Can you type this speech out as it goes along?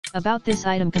About this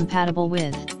item compatible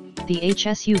with, the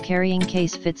HSU carrying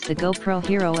case fits the GoPro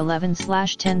Hero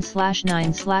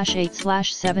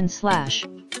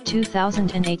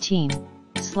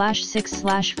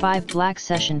 11/10/9/8/7/2018/6/5 Black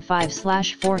Session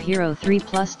 5/4 Hero 3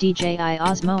 Plus DJI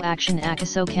Osmo Action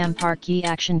AKASO Campark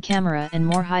E-Action Camera and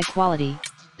more high quality.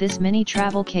 This mini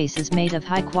travel case is made of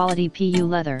high quality PU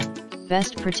leather.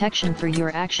 Best protection for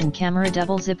your action camera.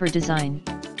 Double zipper design,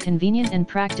 convenient and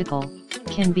practical,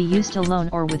 can be used alone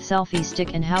or with selfie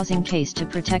stick and housing case to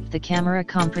protect the camera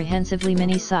comprehensively.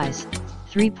 Mini size,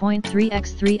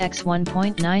 3.3x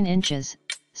 1.9 inches,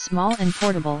 small and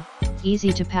portable,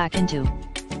 easy to pack into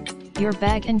your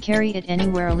bag and carry it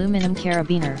anywhere. Aluminum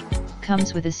carabiner,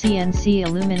 comes with a CNC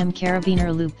aluminum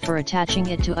carabiner loop for attaching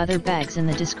it to other bags. In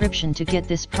the description to get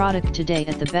this product today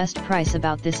at the best price.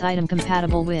 About this item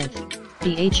compatible with,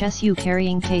 the HSU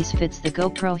carrying case fits the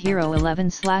GoPro Hero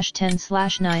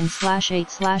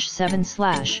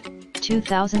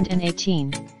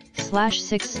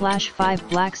 11/10/9/8/7/2018/6/5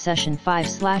 Black Session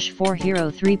 5/4 Hero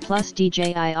 3 Plus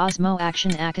DJI Osmo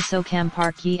Action AKASO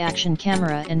Campark E-Action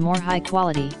Camera and more high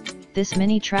quality. This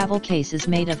mini travel case is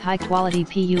made of high quality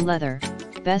PU leather.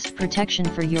 Best protection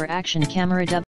for your action camera.